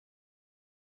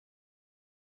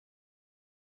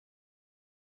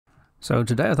So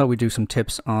today I thought we'd do some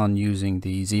tips on using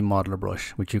the ZModeller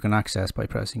brush, which you can access by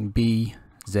pressing B,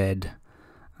 Z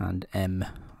and M,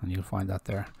 and you'll find that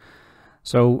there.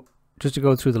 So just to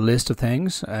go through the list of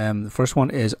things, the first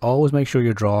one is always make sure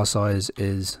your draw size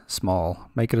is small.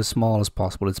 Make it as small as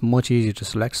possible. It's much easier to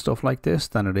select stuff like this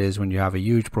than it is when you have a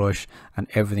huge brush and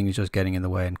everything is just getting in the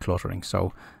way and cluttering.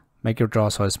 So make your draw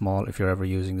size small if you're ever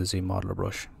using the ZModeller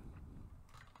brush.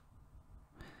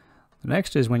 The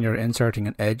next is when you're inserting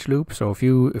an edge loop. So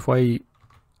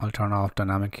I'll turn off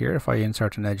dynamic here. If I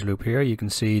insert an edge loop here, you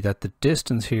can see that the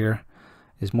distance here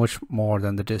is much more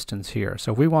than the distance here.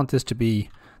 So if we want this to be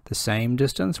the same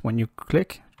distance, when you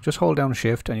click, just hold down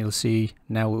shift and you'll see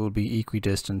now it will be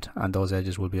equidistant and those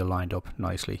edges will be aligned up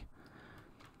nicely.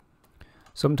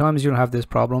 Sometimes you'll have this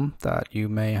problem that you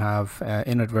may have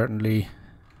inadvertently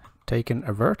taken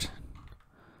a vert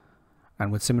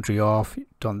and with symmetry off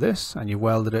done this and you've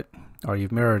welded it or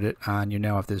you've mirrored it and you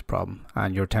now have this problem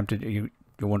and you're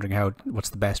wondering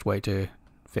what's the best way to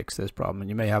fix this problem, and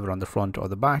you may have it on the front or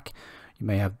the back. You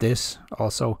may have this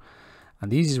also,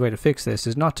 and the easiest way to fix this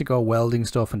is not to go welding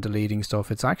stuff and deleting stuff.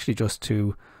 It's actually just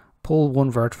to pull one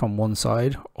vert from one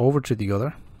side over to the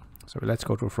other. So let's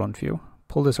go to a front view,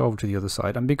 pull this over to the other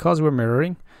side, and because we're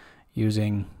mirroring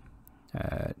using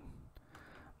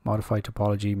modify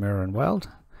topology, mirror and weld,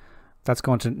 that's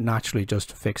going to naturally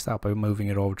just fix that by moving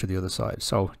it over to the other side.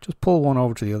 So just pull one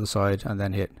over to the other side and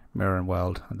then hit mirror and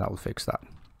weld, and that will fix that.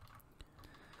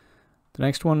 The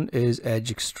next one is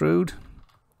edge extrude.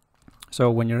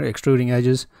 So when you're extruding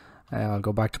edges, I'll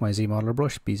go back to my ZModeller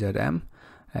brush, BZM.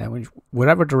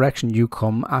 Whatever direction you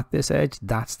come at this edge,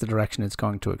 that's the direction it's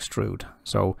going to extrude.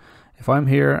 So if I'm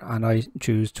here and I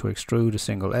choose to extrude a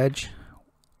single edge,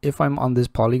 if I'm on this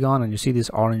polygon and you see this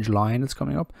orange line that's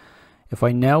coming up, if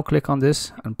I now click on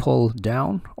this and pull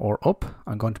down or up,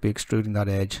 I'm going to be extruding that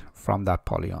edge from that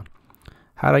polygon.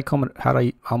 Had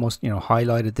I almost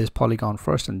highlighted this polygon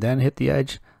first and then hit the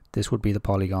edge, this would be the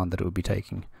polygon that it would be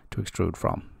taking to extrude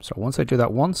from. So once I do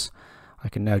that once, I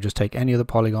can now just take any other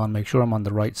polygon, make sure I'm on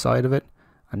the right side of it,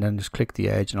 and then just click the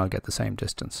edge and I'll get the same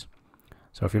distance.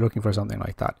 So if you're looking for something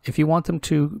like that. If you want them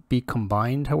to be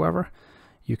combined, however,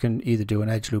 you can either do an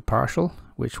edge loop partial,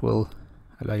 which will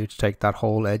allow you to take that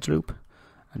whole edge loop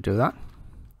and do that,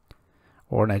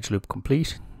 or an edge loop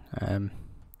complete,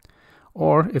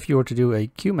 or if you were to do a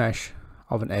Qmesh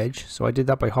of an edge. So I did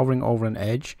that by hovering over an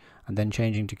edge and then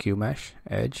changing to Qmesh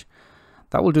Edge.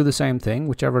 That will do the same thing.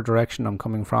 Whichever direction I'm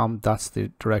coming from, that's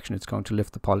the direction it's going to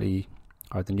lift the poly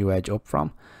or the new edge up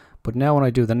from. But now when I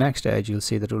do the next edge, you'll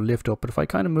see that it will lift up, but if I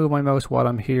kind of move my mouse while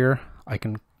I'm here, I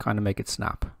can kind of make it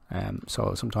snap.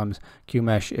 So sometimes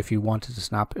Qmesh, if you wanted to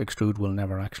snap, extrude will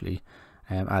never actually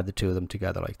add the two of them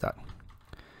together like that.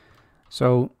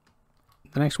 So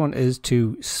the next one is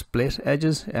to split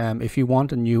edges. If you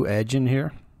want a new edge in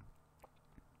here,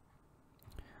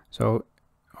 so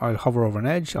I'll hover over an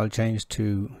edge, I'll change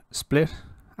to split,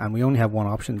 and we only have one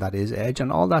option, that is edge.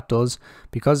 And all that does,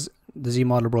 because the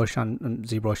ZModeller brush and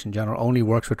ZBrush in general only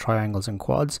works with triangles and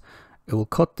quads, it will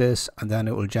cut this and then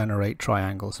it will generate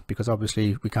triangles, because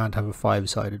obviously we can't have a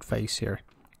 5-sided face here.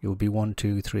 It will be 1,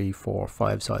 2, 3, 4,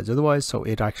 5 sides otherwise, so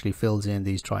it actually fills in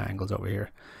these triangles over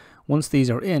here. Once these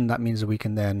are in, that means that we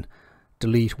can then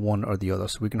delete one or the other.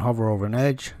 So we can hover over an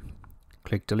edge,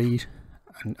 click delete,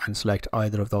 and select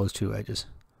either of those two edges,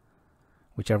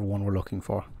 whichever one we're looking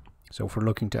for. So if we're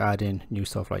looking to add in new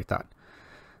stuff like that.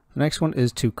 The next one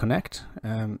is to connect.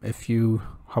 If you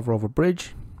hover over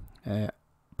bridge,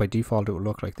 by default it will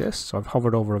look like this. So I've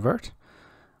hovered over a vert,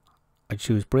 I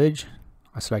choose bridge,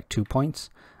 I select 2 points,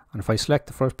 and if I select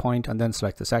the first point and then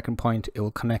select the second point, it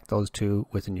will connect those two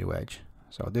with a new edge.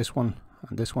 So this one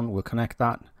and this one will connect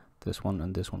that, this one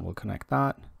and this one will connect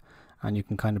that, and you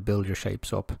can kind of build your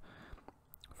shapes up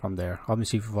from there.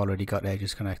 Obviously if you've already got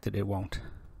edges connected, it won't.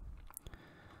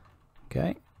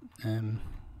 Okay, so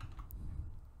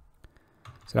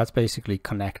that's basically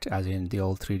connect as in the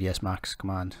old 3ds Max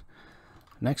command.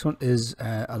 Next one is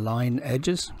align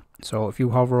edges. So if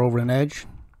you hover over an edge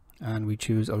and we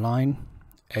choose align,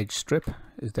 edge strip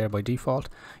is there by default.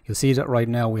 You'll see that right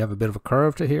now we have a bit of a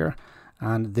curve to here,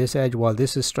 and this edge, while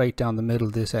this is straight down the middle,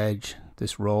 this edge,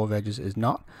 this row of edges is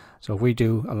not. So if we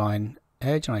do align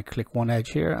edge and I click one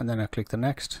edge here and then I click the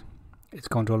next, it's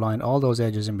going to align all those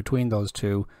edges in between those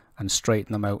two and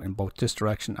straighten them out in both this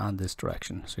direction and this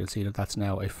direction. So you'll see that that's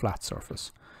now a flat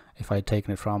surface. If I had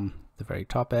taken it from the very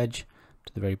top edge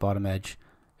to the very bottom edge,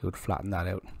 it would flatten that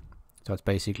out. So it's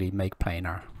basically make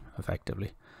planar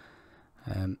effectively.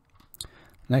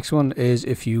 Next one is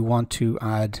if you want to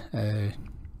add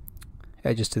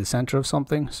edges to the center of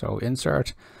something. So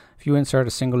insert. If you insert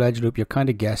a single edge loop, you're kind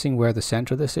of guessing where the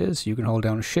center of this is. You can hold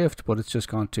down shift, but it's just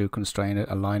going to constrain it,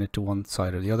 align it to one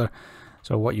side or the other.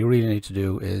 So what you really need to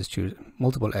do is choose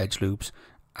multiple edge loops,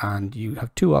 and you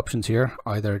have two options here.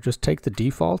 Either just take the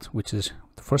default, which is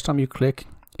the first time you click,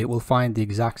 it will find the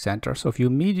exact center. So if you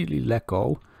immediately let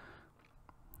go,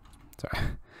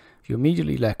 if you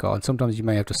immediately let go, and sometimes you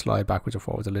may have to slide backwards or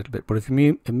forwards a little bit, but if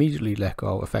you immediately let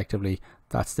go, effectively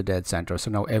that's the dead center. So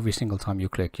now every single time you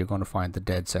click, you're going to find the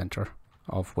dead center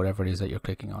of whatever it is that you're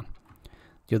clicking on.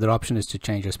 The other option is to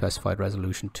change your specified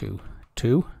resolution to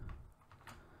 2,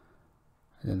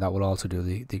 and then that will also do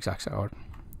the exact same. Or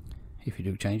if you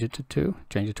do change it to 2,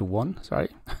 change it to 1, sorry,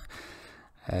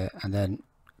 and then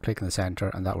click in the center,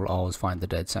 and that will always find the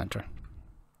dead center.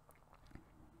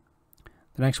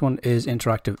 The next one is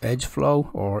interactive edge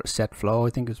flow, or set flow, I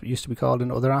think it used to be called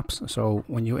in other apps. So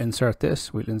when you insert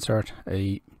this, we'll insert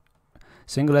a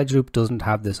single edge loop. Doesn't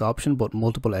have this option, but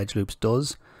multiple edge loops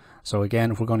does. So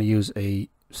again, if we're going to use a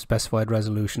specified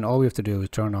resolution, all we have to do is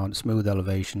turn on smooth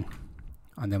elevation,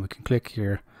 and then we can click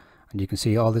here, and you can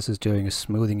see all this is doing is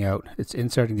smoothing out. It's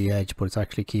inserting the edge, but it's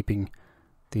actually keeping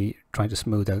trying to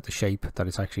smooth out the shape that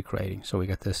it's actually creating. So we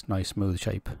get this nice smooth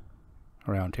shape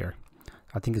around here.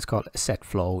 I think it's called set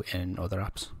flow in other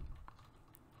apps.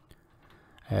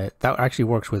 That actually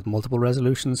works with multiple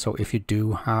resolutions. So if you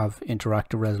do have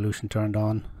interactive resolution turned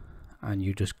on and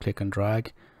you just click and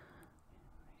drag,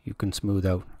 you can smooth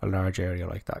out a large area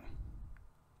like that.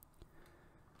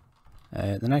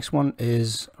 The next one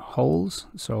is holes.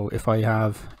 So if I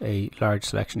have a large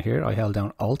selection here, I held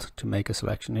down Alt to make a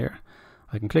selection here.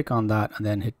 I can click on that and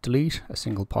then hit delete a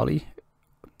single poly.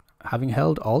 Having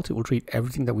held Alt, it will treat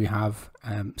everything that we have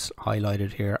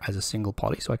highlighted here as a single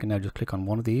poly. So I can now just click on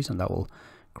one of these and that will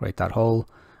create that hole.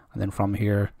 And then from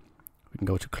here, we can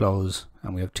go to close,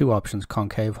 and we have two options,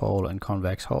 concave hole and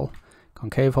convex hole.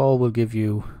 Concave hole will give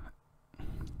you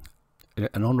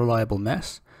an unreliable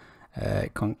mess.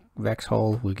 Convex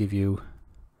hole will give you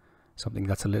something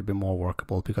that's a little bit more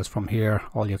workable, because from here,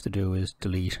 all you have to do is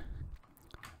delete.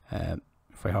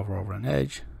 If I hover over an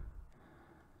edge,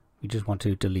 we just want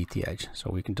to delete the edge,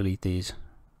 so we can delete these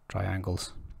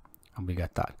triangles and we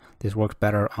get that. This works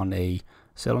better on a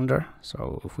cylinder.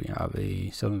 So if we have a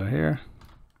cylinder here,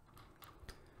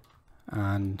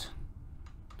 and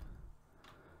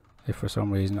if for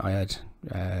some reason I had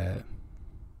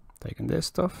taken this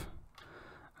stuff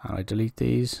and I delete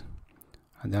these,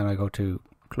 and then I go to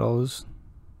close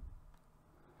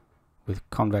with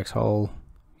convex hole,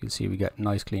 you'll see we get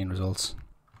nice clean results.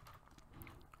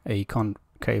 A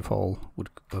concave hole would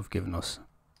have given us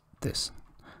this,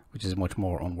 which is much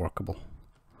more unworkable.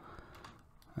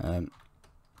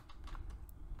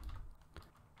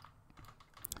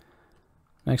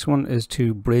 Next one is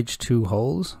to bridge two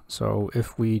holes. So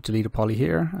if we delete a poly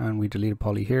here and we delete a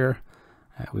poly here,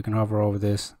 we can hover over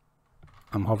this.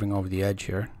 I'm hovering over the edge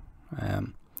here,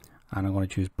 and I'm going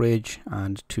to choose bridge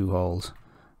and two holes.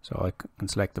 So I can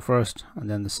select the first and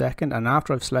then the second, and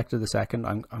after I've selected the second,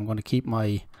 I'm going to keep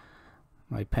my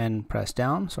pen pressed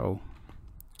down. So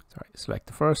sorry, select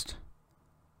the first,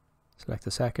 select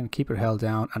the second, keep it held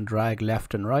down and drag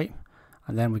left and right,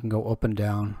 and then we can go up and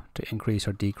down to increase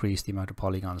or decrease the amount of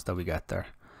polygons that we get there.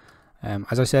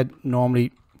 As I said,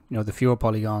 normally, you know, the fewer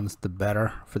polygons the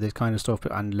better for this kind of stuff,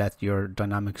 and let your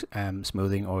dynamic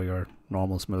smoothing or your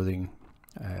normal smoothing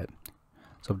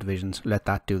subdivisions, let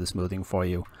that do the smoothing for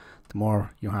you. The more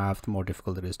you have, the more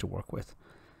difficult it is to work with.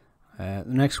 The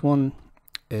next one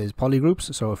is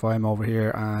polygroups. So if I'm over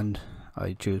here and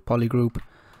I choose polygroup,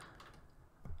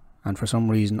 and for some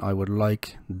reason I would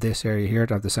like this area here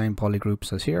to have the same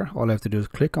polygroups as here, all I have to do is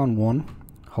click on one,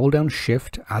 hold down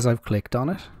shift as I've clicked on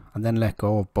it, and then let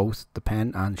go of both the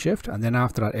pen and shift, and then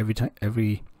after that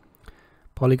every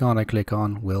polygon I click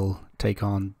on will take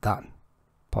on that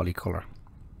polygroup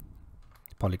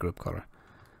color.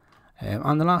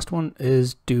 And the last one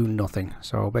is do nothing.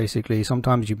 So basically,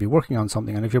 sometimes you'd be working on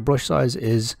something, and if your brush size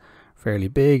is fairly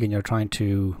big and you're trying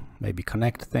to maybe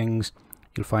connect things,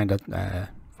 you'll find that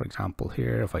for example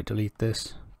here, if I delete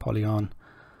this polygon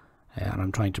and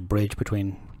I'm trying to bridge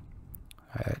between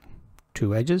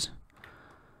two edges,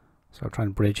 so I'm trying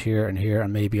to bridge here,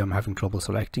 and maybe I'm having trouble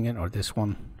selecting it, or this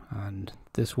one, and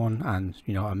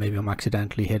you know, maybe I'm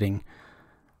accidentally hitting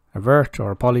a vert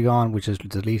or a polygon, which is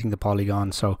deleting the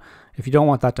polygon. So if you don't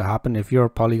want that to happen, if your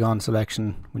polygon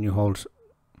selection when you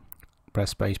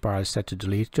press spacebar is set to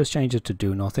delete, just change it to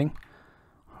do nothing.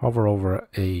 Hover over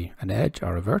an edge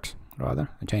or a vert rather,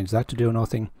 and change that to do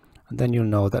nothing, And then you'll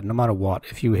know that no matter what,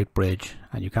 if you hit bridge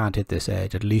and you can't hit this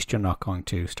edge, at least you're not going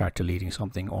to start deleting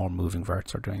something or moving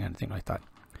verts or doing anything like that.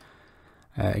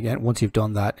 Again, once you've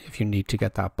done that, if you need to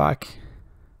get that back,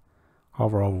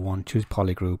 hover over one, choose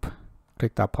polygroup,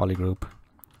 click that polygroup,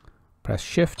 press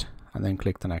shift, and then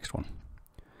click the next one.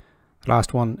 The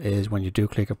last one is when you do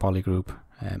click a polygroup,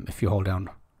 if you hold down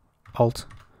Alt,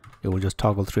 it will just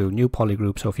toggle through new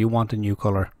polygroup. So if you want a new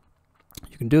color,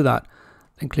 you can do that.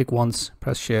 Then click once,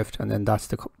 press shift, and then that's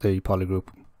the polygroup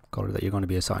color that you're going to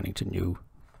be assigning to new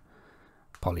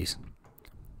polys.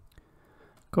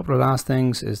 A couple of last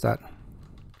things is that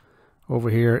over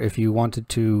here, if you wanted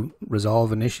to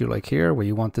resolve an issue like here, where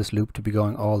you want this loop to be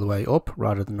going all the way up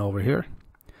rather than over here,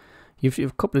 you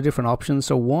have a couple of different options.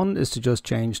 So one is to just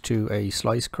change to a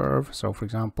slice curve. So for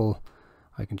example,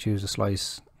 I can choose a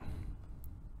slice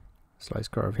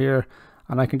curve here,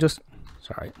 and I can just,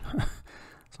 slice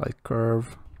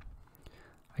curve.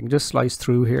 I can just slice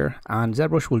through here, and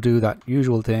ZBrush will do that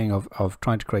usual thing of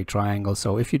trying to create triangles.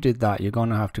 So if you did that, you're going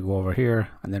to have to go over here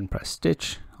and then press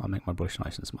stitch. I'll make my brush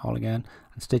nice and small again,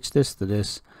 and stitch this to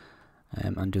this,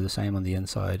 and do the same on the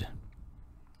inside.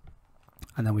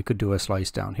 And then we could do a slice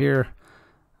down here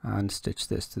and stitch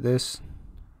this to this,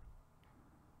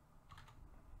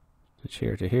 stitch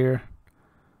here to here,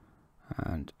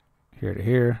 and here to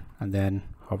here, and then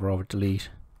hover over delete,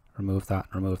 remove that,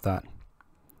 remove that,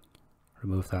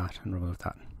 remove that, and remove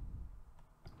that.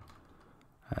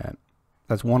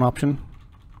 That's one option.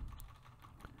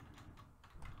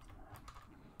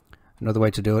 Another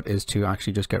way to do it is to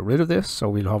actually just get rid of this. So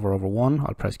we'll hover over one,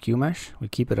 I'll press Qmesh, we'll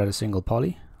keep it at a single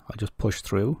poly, I'll just push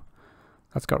through.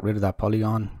 That's got rid of that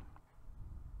polygon.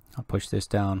 I'll push this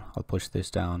down, I'll push this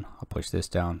down, I'll push this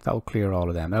down. That will clear all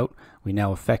of them out. We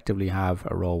now effectively have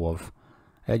a row of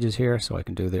edges here, so I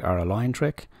can do our align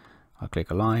trick. I'll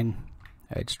click align,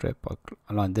 edge strip, I'll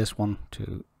align this one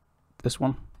to this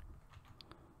one.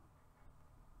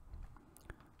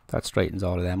 That straightens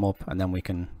all of them up, and then we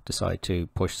can decide to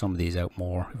push some of these out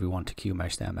more if we want to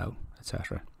Qmesh them out,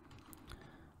 etc.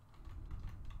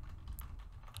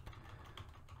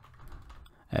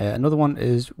 Another one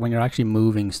is when you're actually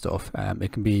moving stuff,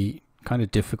 it can be kind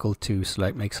of difficult to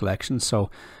make selections. So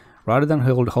rather than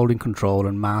holding control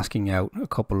and masking out a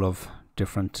couple of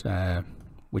different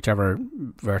whichever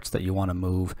verts that you want to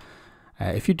move,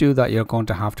 if you do that, you're going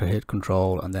to have to hit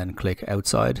control and then click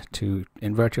outside to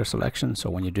invert your selection. So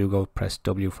when you do go, press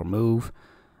W for move,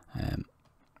 and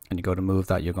you go to move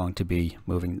that, you're going to be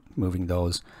moving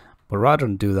those. But rather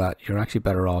than do that, you're actually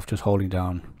better off just holding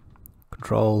down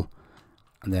control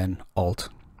and then Alt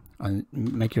and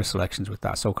make your selections with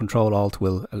that. So Control Alt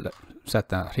will set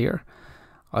that here.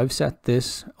 I've set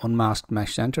this unmasked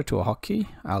mesh center to a hotkey,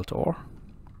 Alt or,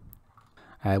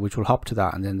 which will hop to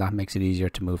that, and then that makes it easier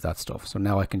to move that stuff. So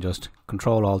now I can just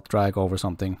Control Alt, drag over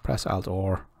something, press Alt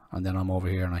or, and then I'm over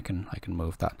here and I can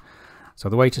move that. So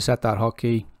the way to set that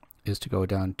hotkey is to go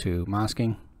down to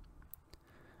masking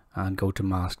and go to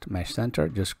masked mesh center.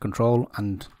 Just Control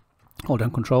and hold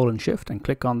down Control and Shift and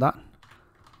click on that.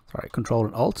 Sorry, Control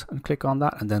and Alt and click on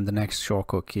that, and then the next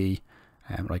shortcut key,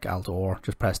 like Alt or,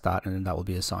 just press that, and then that will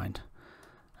be assigned.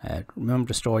 Remember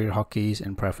to store your hotkeys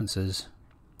in preferences,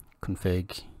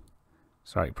 preferences,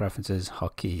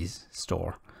 hotkeys,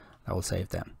 store. That will save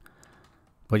them.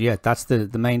 But yeah, that's the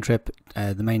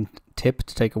main tip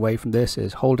to take away from this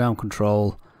is hold down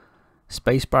Control.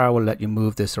 Spacebar will let you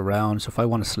move this around. So if I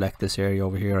want to select this area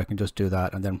over here, I can just do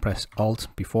that and then press Alt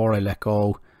before I let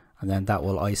go, and then that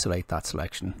will isolate that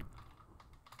selection.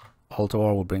 Alt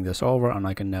or will bring this over, and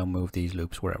I can now move these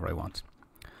loops wherever I want.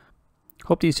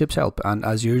 Hope these tips help, and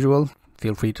as usual,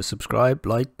 feel free to subscribe,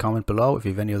 like, comment below. If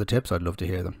you have any other tips, I'd love to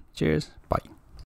hear them. Cheers, bye.